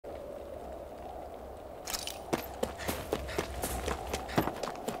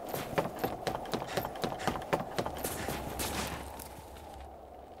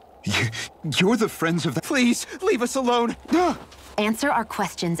You're the friends of the... Please, leave us alone! Answer our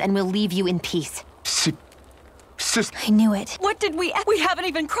questions and we'll leave you in peace. I knew it. What did we haven't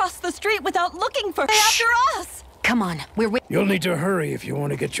even crossed the street without looking for... After us! Come on, we're with... You'll need to hurry if you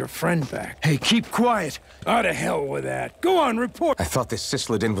want to get your friend back. Hey, keep quiet! Out of hell with that. Go on, report. I thought this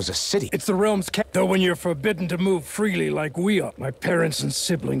Cislodin was a city. It's the realm's though when you're forbidden to move freely like we are. My parents and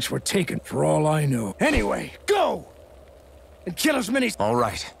siblings were taken for all I know. Anyway, go! And kill as many... All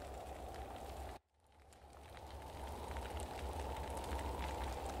right.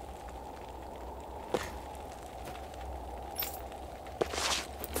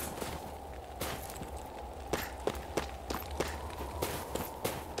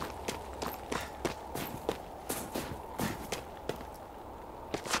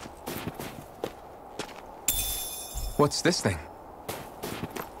 What's this thing?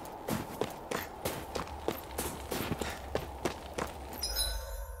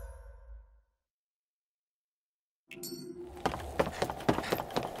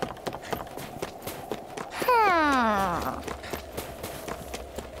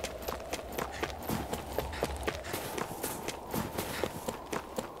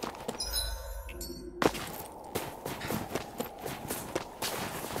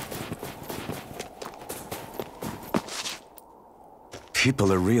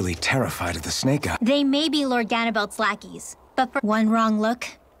 People are really terrified of the Snake Eye. They may be Lord Ganabelt's lackeys, but for one wrong look...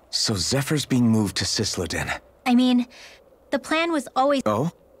 So Zephyr's being moved to Cislodin. I mean, the plan was always...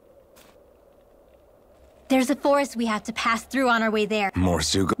 Oh? There's a forest we have to pass through on our way there. More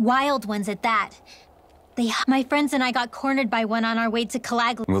Zug... Wild ones at that. My friends and I got cornered by one on our way to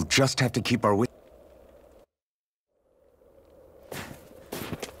Calagli. We'll just have to keep our wit...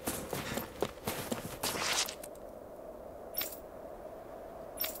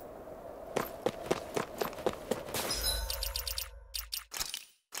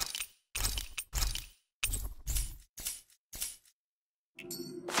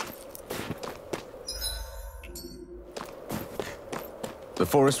 The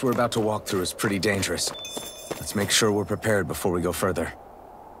forest we're about to walk through is pretty dangerous. Let's make sure we're prepared before we go further.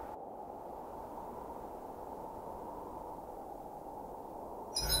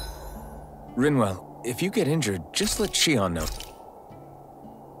 Rinwell, if you get injured, just let Shion know.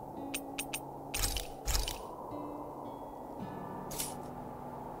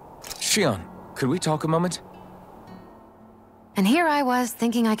 Shion, could we talk a moment? And here I was,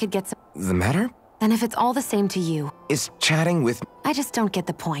 thinking I could get some... The matter? And if it's all the same to you... Is chatting with... I just don't get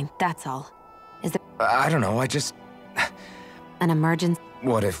the point, that's all. Is there... I don't know, I just... an emergency?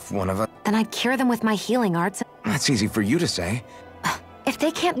 What if one of us... Then I'd cure them with my healing arts. That's easy for you to say. If they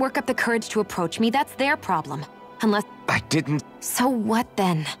can't work up the courage to approach me, that's their problem. Unless... I didn't... So what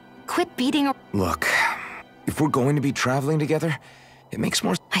then? Quit beating or... Look, if we're going to be traveling together, it makes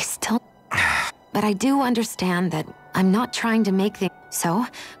more... I still... But I do understand that I'm not trying to make things... So,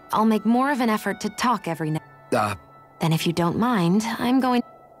 I'll make more of an effort to talk every night. Then if you don't mind, I'm going...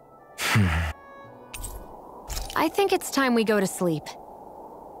 I think it's time we go to sleep.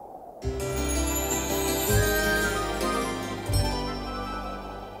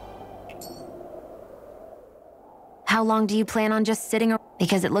 How long do you plan on just sitting around?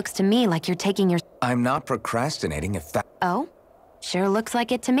 Because it looks to me like you're taking your... I'm not procrastinating if that... Oh? Sure looks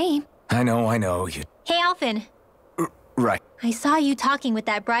like it to me. I know, you... Hey, Alphen. Right. I saw you talking with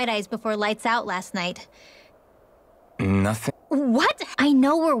that Bright Eyes before lights out last night. Nothing. What? I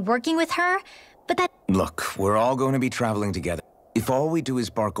know we're working with her, but that... Look, we're all going to be traveling together. If all we do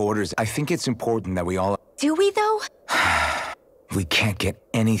is bark orders, I think it's important that we all... Do we, though? We can't get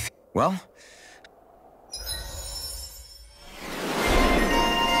anything... Well...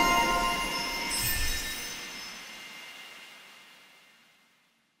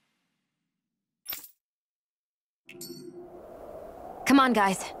 Come on,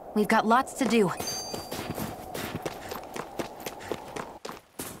 guys. We've got lots to do.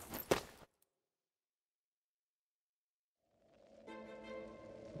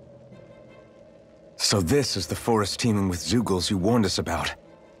 So this is the forest teeming with Zeugles you warned us about.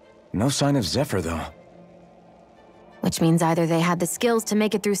 No sign of Zephyr, though. Which means either they had the skills to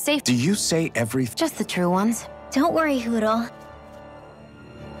make it through safe... Do you say everything? Just the true ones. Don't worry, Hoodle.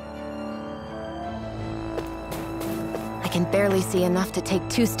 I can barely see enough to take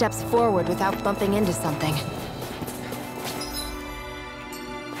 2 steps forward without bumping into something.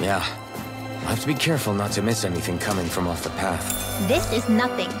 Yeah. I'll have to be careful not to miss anything coming from off the path. This is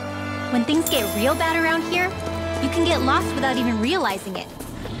nothing. When things get real bad around here, you can get lost without even realizing it.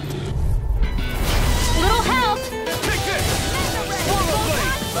 Little help! Take this! Swallow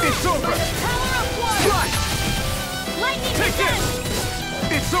Blade! It's over! Lightning Take this!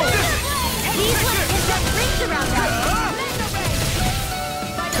 It's over! These ones can jump rings around us.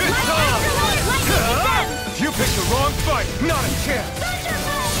 You picked the wrong fight! Not a chance!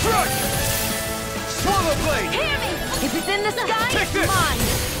 Strike! Swallow blade! Hear me! If it's in the sky, Take it's this. mine!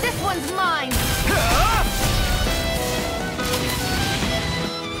 This one's mine!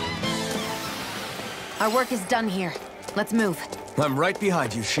 Our work is done here. Let's move. I'm right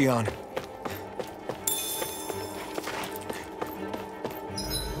behind you, Shion.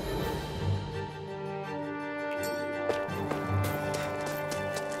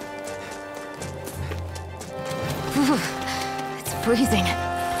 It's freezing.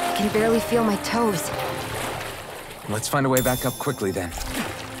 I can barely feel my toes. Let's find a way back up quickly, then.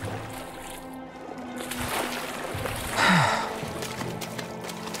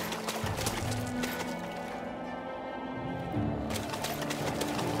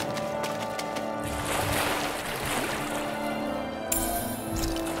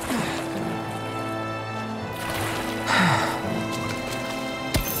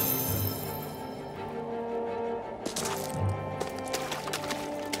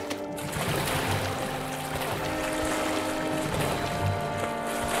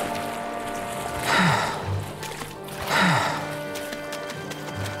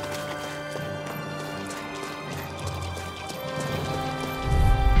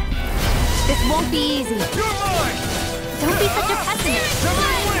 This won't be easy. You're mine! Don't be such a pessimist.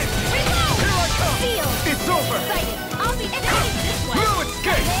 Somebody win! Here I come! Feel. It's over! Excited. I'll be excited this way. No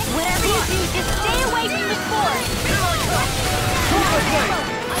escape! Whatever you do, just stay away from the spores. Here I come! Swallow blade!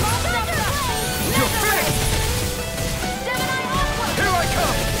 I'm all set up. You're finished! Here I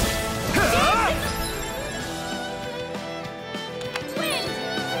come! Wind.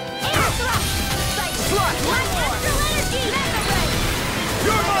 Air thrust. Slap! Astral energy.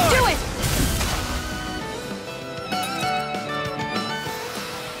 You're mine! Do it!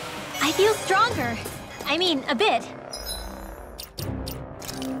 I feel stronger. I mean, a bit.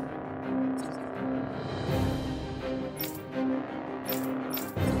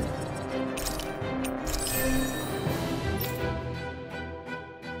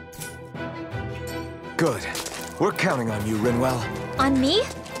 Good. We're counting on you, Rinwell. On me?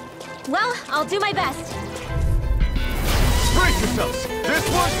 Well, I'll do my best. Brace yourselves! This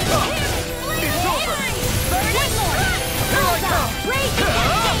one's tough! It's over! One more. Here I come! Break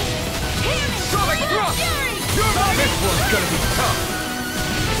Sonic thrust! You're mine! This one's gonna be tough!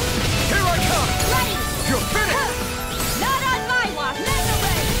 Here I come! Ready. You're finished! Not on my watch.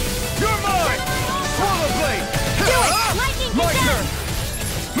 You're mine! Swallow blade! Do it. Lightning My to turn!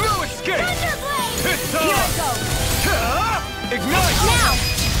 death. No escape! Thunderblade. It's on! Here I go. Ignite! Now.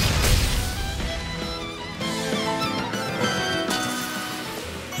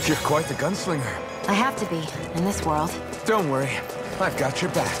 You're quite the gunslinger. I have to be, in this world. Don't worry, I've got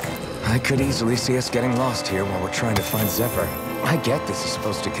your back. I could easily see us getting lost here while we're trying to find Zephyr. I get this is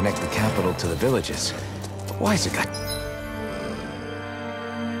supposed to connect the capital to the villages. But why has it got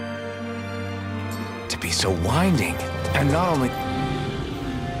to be so winding? And not only...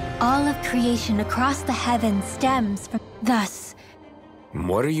 All of creation across the heavens stems from... Thus,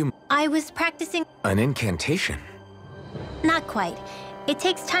 What are you... I was practicing... An incantation? Not quite. It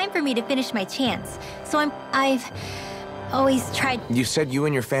takes time for me to finish my chants, so I've always tried... You said you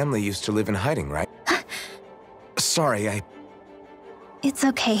and your family used to live in hiding, right? Sorry, It's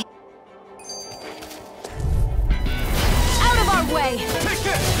okay. Out of our way! Take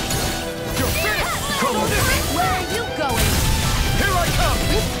this! You're finished! Come on this! Where are you going? Here I come!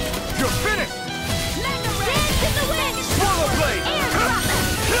 You're finished! Dance in the wind! Swallow blade!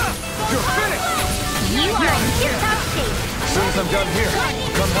 You're finished! You are in tip-top shape. As soon as I'm done here,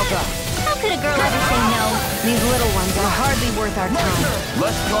 come help out. How could a girl ever say no? These little ones are hardly worth our time.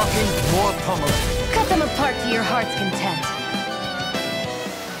 Less talking, more pummeling. Cut them apart to your heart's content.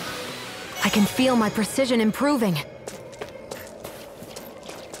 I can feel my precision improving.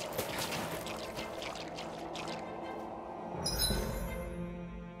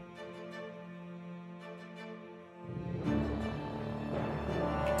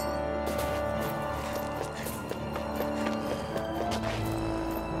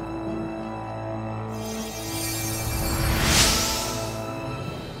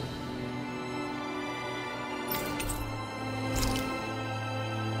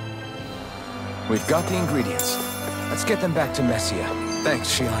 We've got the ingredients. Let's get them back to Messia. Thanks,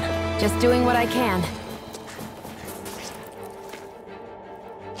 Shion. Just doing what I can.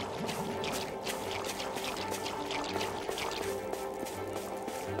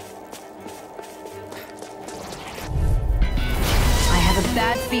 I have a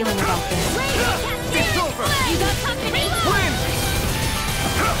bad feeling about this. It's over! You got company? Win!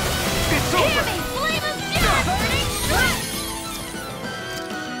 It's Hear me! Flame of fury! Burning strike!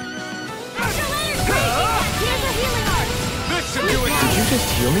 Natural energy! Here's a healing art! This should do it! Did you just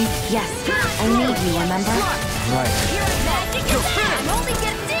heal me? Yes, I need you, remember? Right. Here's magic is there! Only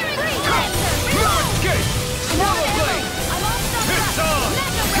get searing free! Escape! Swallow blade! I'm all stuck It's up! on!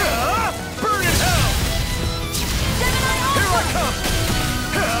 Mega ray! Burn in hell! Gemini Here I Ultra! come!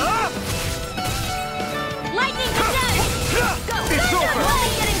 Lightning Cadet! Go! It's over!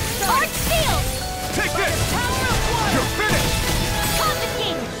 Only getting started! Arch Field! Take this! Power of water! You're finished!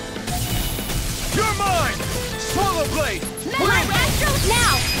 Confiscated! You're mine! Swallow blade! My Astro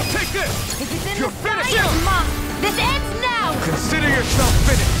now! Take this! If it's in You're the sky, finished! it's mine! This ends now! Consider yourself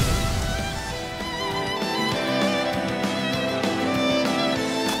finished!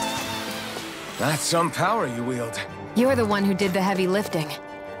 That's some power you wield. You're the one who did the heavy lifting.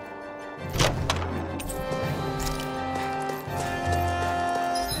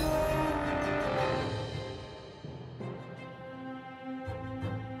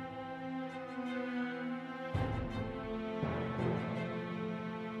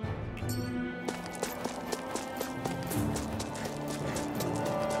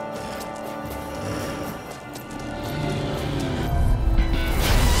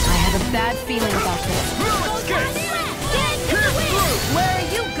 Bad feeling about this. Where are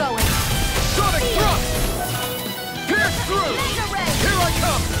you going? Sonic thrust! Pierce through! Here I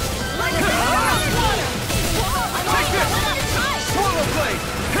come! Take this! Swallow blade!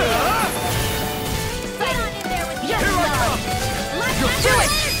 Here I come! Do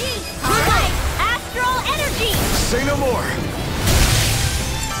it! Alright! Astral energy! Say no more!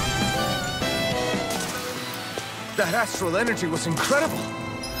 That astral energy was incredible!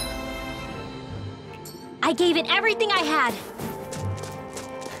 I gave it everything I had.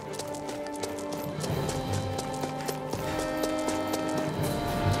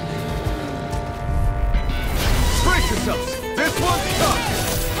 Brace yourselves! This one's tough!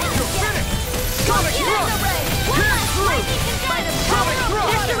 You're finished! Sonic thrust! Pierce through! Sonic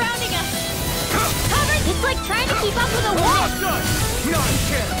thrust! They're surrounding us! Covered! It's like trying to keep up with a wall! Not done! Not a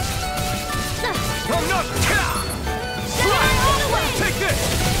chance! I'm not... Take this!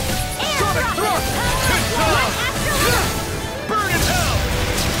 Sonic thrust! It's on! Burn in hell!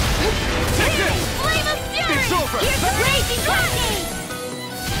 Take this! Flame of fury! It's over! Here's the raging cascade!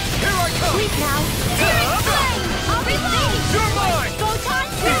 Here I come! Sweep now! Searing flame! I'll reload! You're mine! Photon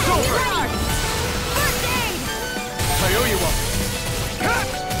It's over! First aid! I owe you one!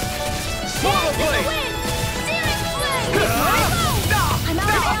 Swallow blade! Searing flame! I'm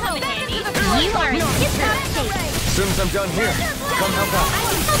out of ammo! You are in tip-top shape! As soon as I'm done here, come help out.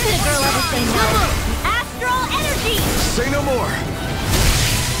 How could a girl ever say no? Astral energy! Say no more!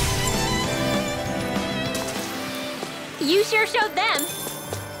 You sure showed them.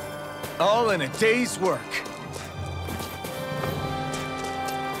 All in a day's work.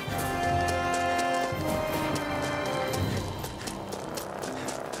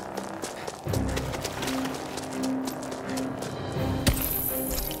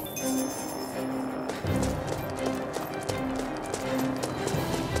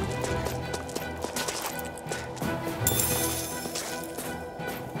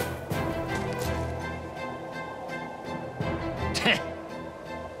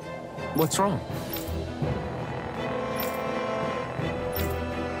 What's wrong?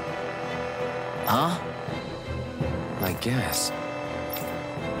 Huh? I guess.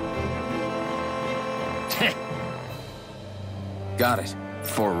 Got it.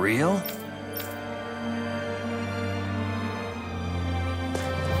 For real?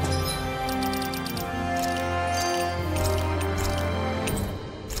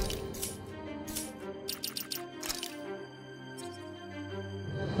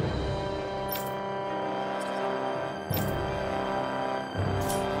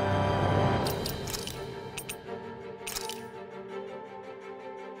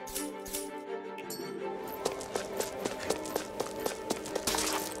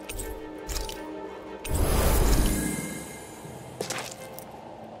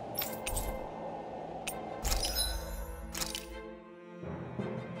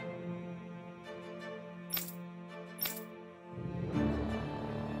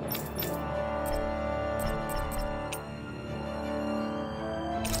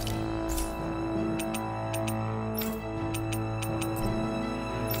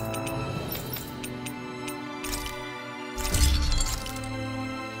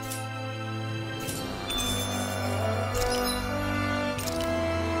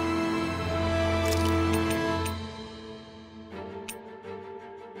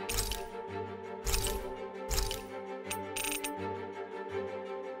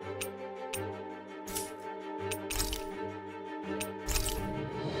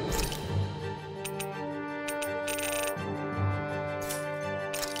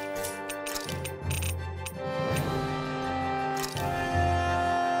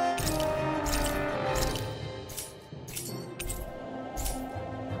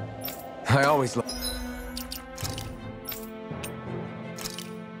 I always of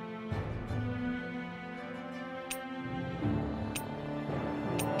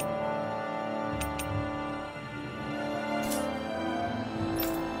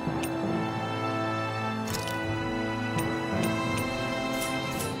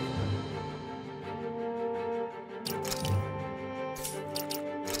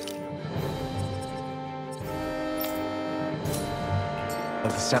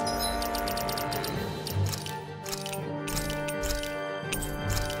the sound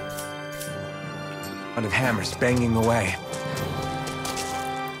of hammers banging away.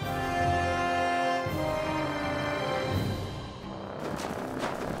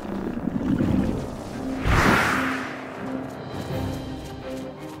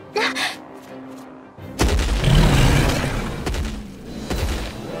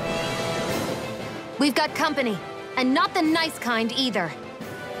 We've got company, and not the nice kind either.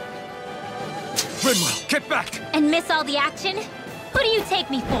 Rinwell, get back! And miss all the action? Who do you take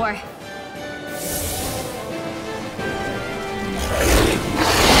me for?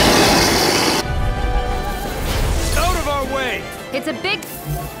 Out of our way! It's a big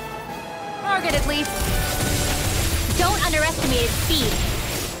target, at least. Don't underestimate its speed.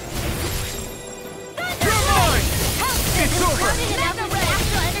 You're mine! It's over! Enough of the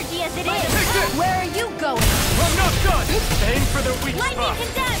actual energy as it is. Where are you going? I'm not done! Aim for the weak Lightning spot!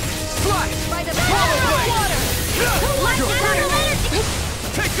 condensed! Slide! By the Power blade! Light You're astral finished! energy!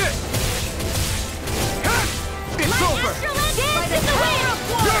 Take this! It's Light over! astral energy! In the wind!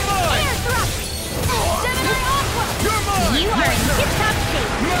 You're mine! Air thrust! Gemini Aqua! You're mine! You are in tip-top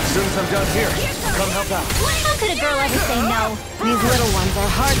shape! As soon as I'm done here, come help out. How could a girl ever say no? These little ones are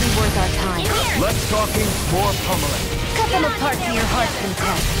hardly worth our time. In here! Less talking, more pummeling. Cut them apart to your heart's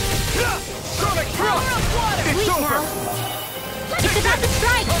content. Sonic thrust! It's Sweet over! now. It's about to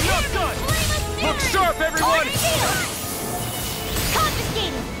strike! I'm not done! Look sharp, everyone!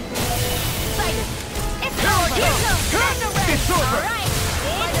 Confiscating! Fighter! It's Here I over! come! It's over! Alright!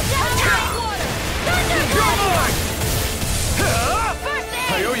 It's done! You're mine! First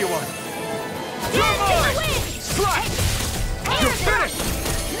I aid! owe you one. You're mine! mine! Slide! You're finished!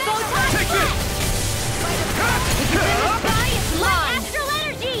 Go time! Take this! Light astral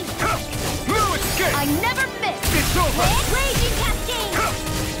energy! No escape! I never miss! It's over! Raging cascade!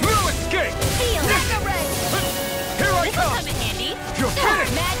 No escape! Feel! Mega ray! Here I This will come! come in handy! You're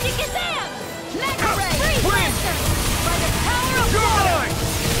finished! Magic Kazam! Mega ray! Win! Blaster! By the power of You're water! mine!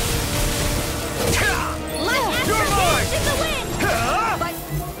 Light You're astral mine! dance in the wind! By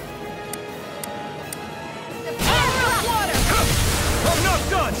the power of water! I'm not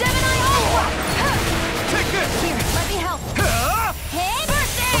done! Gemini Aqua! Take this! Let me help! Head!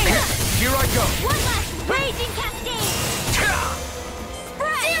 First aid! Here I go! One last raging cascade!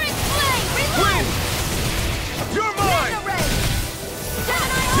 Spray! Searing flame! Win! Reload! You're mine! Mega ray!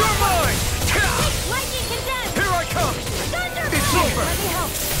 Gemini You're Aqua! mine! Lightning condensed! Here I come! Thunder It's blade! over! Let me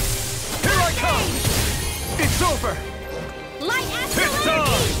help! Here I come! It's over! Light astral It's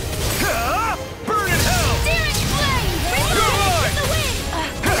energy! time! Burn in hell! Searing flame! You're Reload mine! in the wind!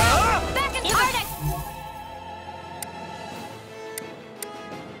 Back in Arctic!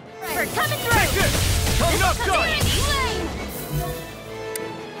 Coming through! Take this! I'm not done! Flame!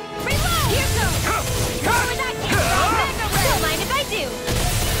 Reload! Here goes! Go in that case! Mega ray! Don't mind if I do!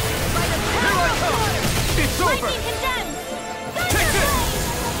 By the Here power I of come! water! It's over! Lightning condemned! Take Thunder this!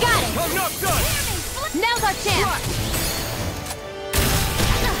 blade! Got it! I'm not done! Now's our chance!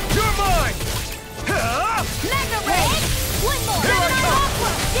 You're mine! Mega ray! One more! Here I Gemini come!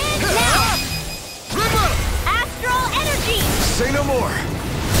 Aqua! Dance now! Rebuttal! Astral energy! Say no more!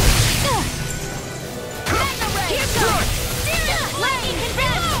 Mega ray! Here goes! Lightning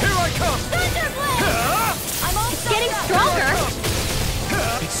condemned! Here I come! Thunder blade! I'm all It's getting stronger!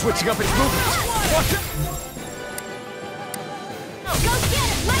 It's switching up its movements! Watch it! Go get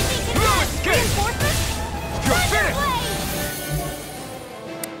it! Lightning No condemned! escape! Reinforcements? You're Thunder finished! blade!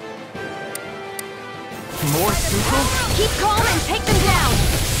 More super? Keep calm and take them down!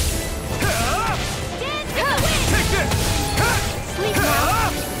 Dance in the wind! Take this! Sleep now!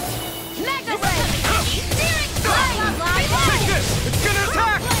 Mega ray! Searing flame! Take this! It's gonna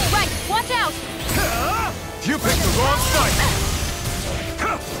attack! Right, watch out! You picked the wrong fight!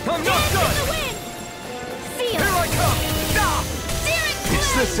 I'm not Dance in done! the wind! Feel! Here I come! Ah! Searing Is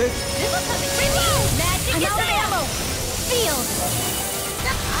flame! this it? This will come in reload! Magic I'm out of Kazam! ammo. Feel!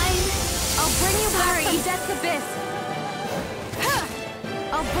 I'll bring you back from death's abyss!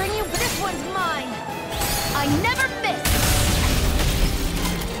 I'll bring you... This one's mine! I never miss!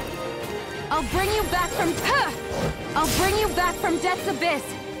 I'll bring you back from... I'll bring you back from death's abyss!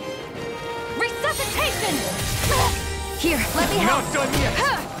 Resuscitation! Here, let me help. Not done yet!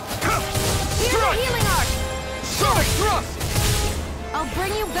 Here's a healing arc. Sonic thrust! I'll bring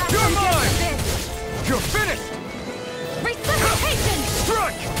you back You're from mine! this. You're finished! Resuscitation!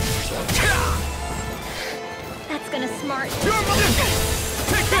 Strike! That's gonna smart. You're mine!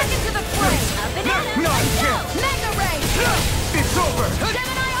 Take Back this! into the fray! A banana! Not Let's go! yet! Mega Ray! It's over!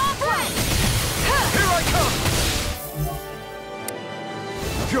 Gemini Operate! Here I come!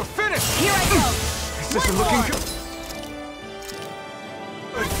 You're finished! Here I go! This isn't looking good!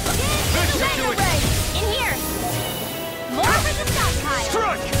 This should do Mega it! Ray! In here! More for the stockpile!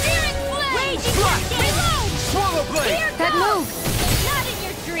 Strike! Searing flame! Raging Blast! tempting! Reload! Swallow blade! Here That goes! move! Not in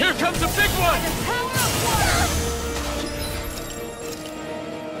your dreams! Here comes the big one! Power of water!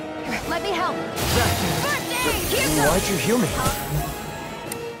 Let me help. First aid! Here goes! Why'd you heal me?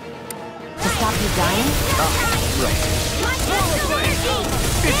 To stop you dying? Right. My astral energy!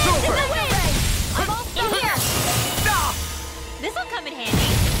 It's Dance over! in the wind! I'm all in here! Ah! This'll come in handy.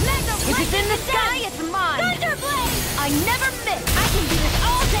 Mega If it's in the sky, it's mine. Thunderblade! I never miss. I can do this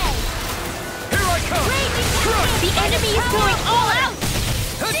all day! Here I come! Raging Strike! tempest! The enemy is going all out!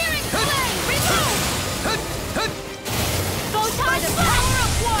 Searing flame! Reload! By the power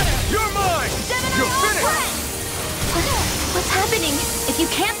of water. You're mine! You're finished! What's happening? If you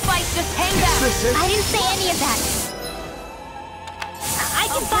can't fight, just hang back. This is... I didn't say any of that. I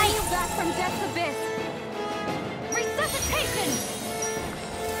can fight! you back from death's abyss. Resuscitation!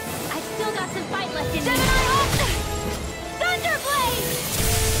 I've still got some fight left in me. Thunderblade!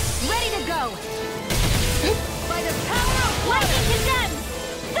 Ready to go. By the power of Lightning condemned!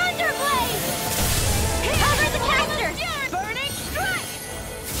 Thunderblade! Cover the caster! burning strike.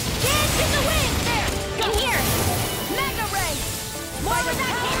 Dance in the wind! There! In here! Mega Ray. More where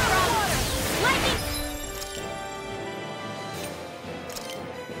that came from! Lightning!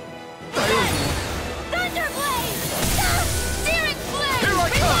 Thunderblade! Searing flame! Here I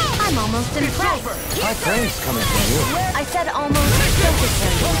come! I'm almost It's impressed. over! High praise coming from you. I said almost.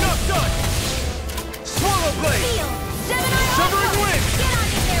 I'm not done! Swallow blade! Feel! Gemini Severing wind! Get on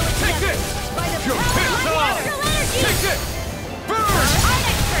in there with Take them! this! By the You're power pissed of off! water. Astral energy! Take this! Burn! I'm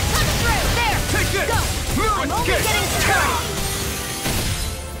expert! Come through! There! Take this! Go! No I'm only escape! getting started!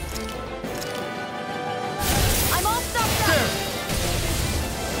 I'm all stopped up. There!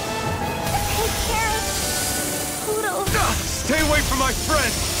 Take care of Poodle. Stay away from my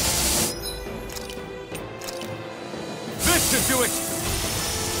friend! This should do it!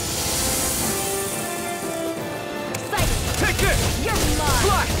 Sight. Take this! You're mine.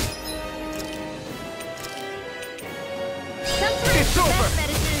 Flash! Sometimes It's the over. best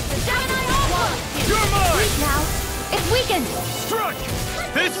medicine is the Gemini Alpha! You're mine! Weak now. It's weakened. Strike!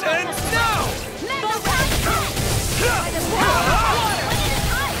 This ends now! Mega Ray!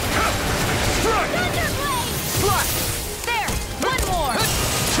 Strike! Thunderblade! Flash! There. One more.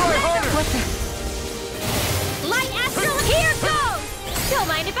 Try harder! What the? Light astral, here goes! Don't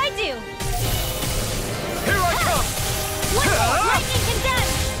mind if I do. Here I come! One more, lightning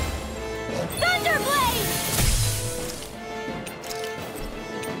condemned! Thunderblade!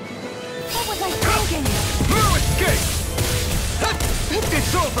 What was I thinking? No escape!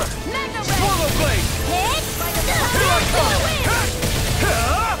 It's over! Mega Ray. Swallow blade! Hit! Here I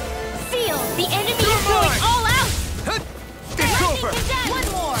come! Seal! The enemy You're is going mine. all out! It's over! Condemned! One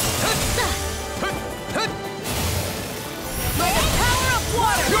more. By the power of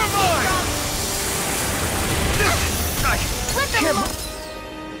water! You're mine! Let them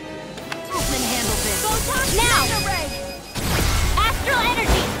Movement handles it. Now! Mega Ray. Astral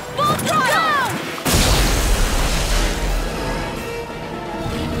energy! Full throttle!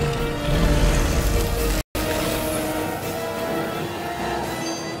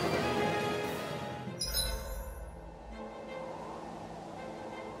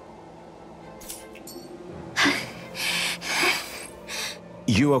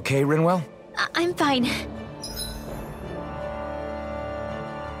 You okay, Rinwell? I'm fine.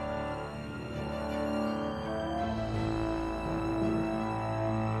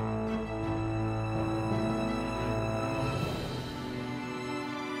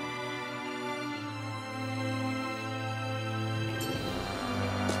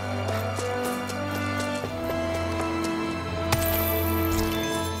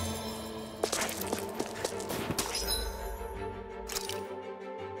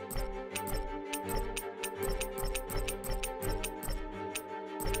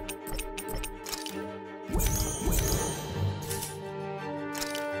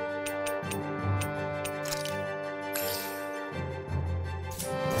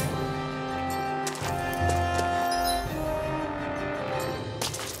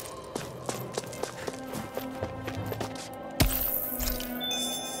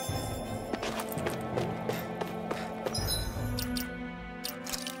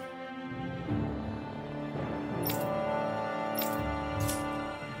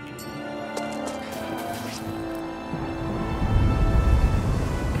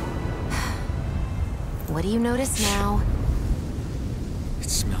 what do you notice now?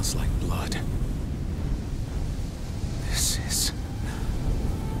 It smells like blood. This is...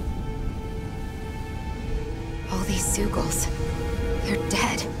 All these Zeugles, they're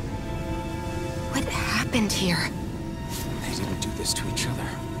dead. What happened here? They didn't do this to each other.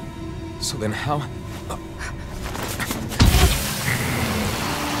 So then how...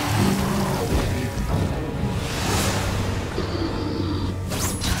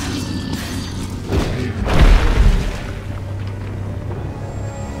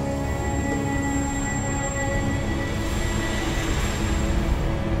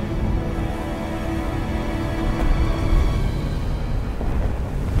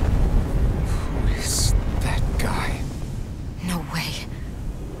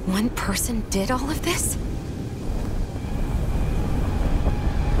 One person did all of this?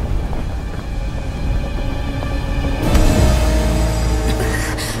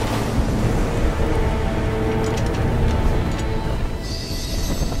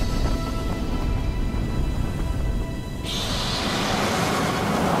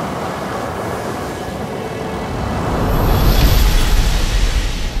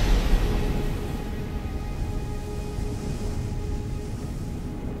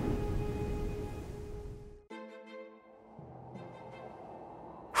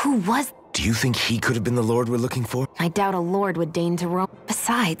 Who was... Do you think he could have been the Lord we're looking for? I doubt a Lord would deign to roam.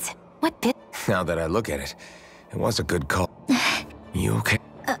 Besides, what bit... Now that I look at it, it was a good call. You okay?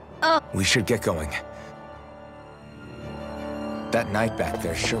 We should get going. That knight back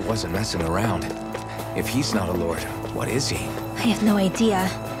there sure wasn't messing around. If he's not a Lord, what is he? I have no idea.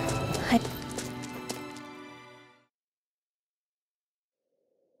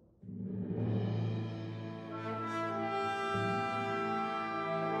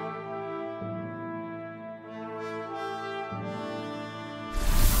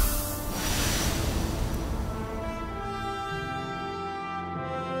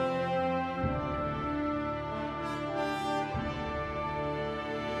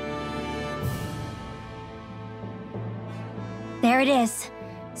 There it is.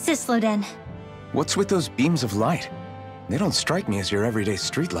 Cisloden. What's with those beams of light? They don't strike me as your everyday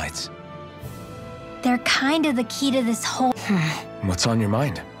streetlights. They're kind of the key to this whole... What's on your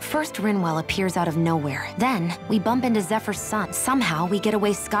mind? First Rinwell appears out of nowhere. Then, we bump into Zephyr's son. Somehow, we get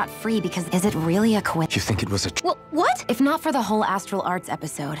away scot-free because... Is it really a coincidence? You think it was a... What? If not for the whole Astral Arts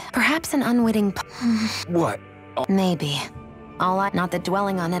episode, perhaps an unwitting... What? Maybe. Not that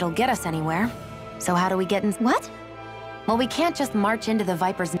dwelling on it'll get us anywhere. So how do we get in... What? Well, we can't just march into the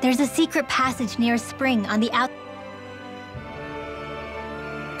Viper's... There's a secret passage near a spring on the out...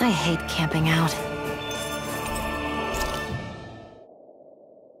 I hate camping out.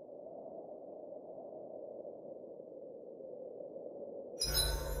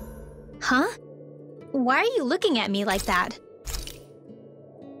 Huh? Why are you looking at me like that?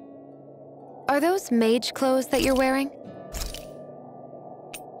 Are those mage clothes that you're wearing?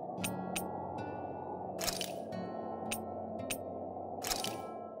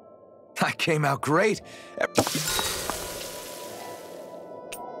 I came out great.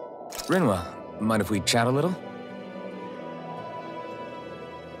 Rinwell, mind if we chat a little?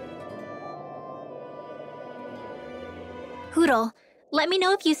 Hootle, let me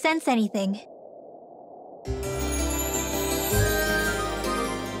know if you sense anything.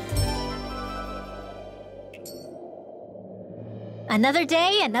 Another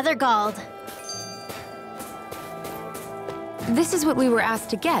day, another Gald. This is what we were asked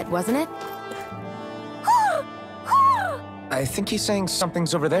to get, wasn't it? I think he's saying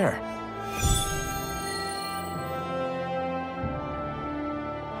something's over there.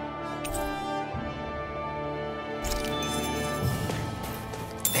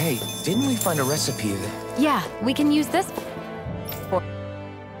 Hey, didn't we find a recipe that... Yeah, we can use this for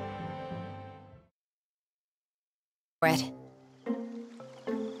it.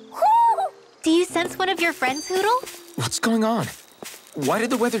 Do you sense one of your friends, Hootle? What's going on? Why did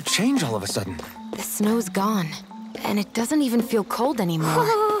the weather change all of a sudden? The snow's gone, and it doesn't even feel cold anymore.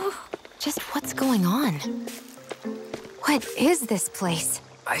 Just what's going on? What is this place?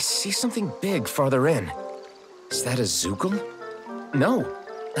 I see something big farther in. Is that a Zeugl? No,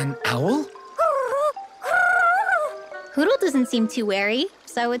 an owl? Hootle doesn't seem too wary,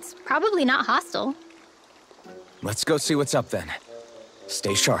 so it's probably not hostile. Let's go see what's up then.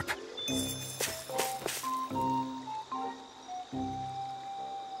 Stay sharp.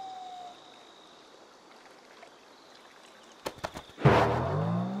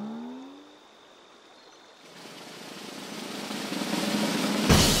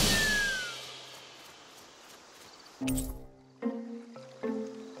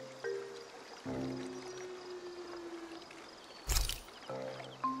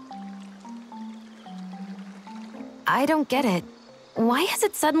 I don't get it. Why has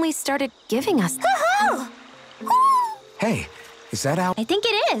it suddenly started giving us... Hey, is that Al? I think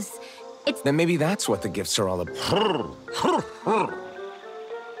it is. Then maybe that's what the gifts are all about.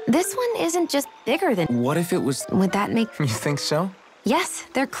 This one isn't just bigger than... What if it was... Would that make... You think so? Yes,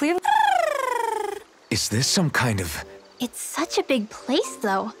 they're clearly... Is this some kind of... It's such a big place,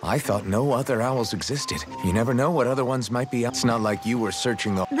 though. I thought no other owls existed. You never know what other ones might be. It's not like you were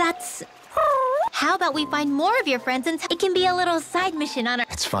searching the... That's... How about we find more of your friends and it can be a little side mission on our...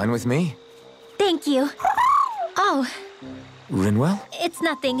 It's fine with me. Thank you. Oh, Rinwell? it's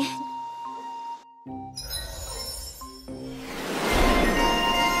nothing.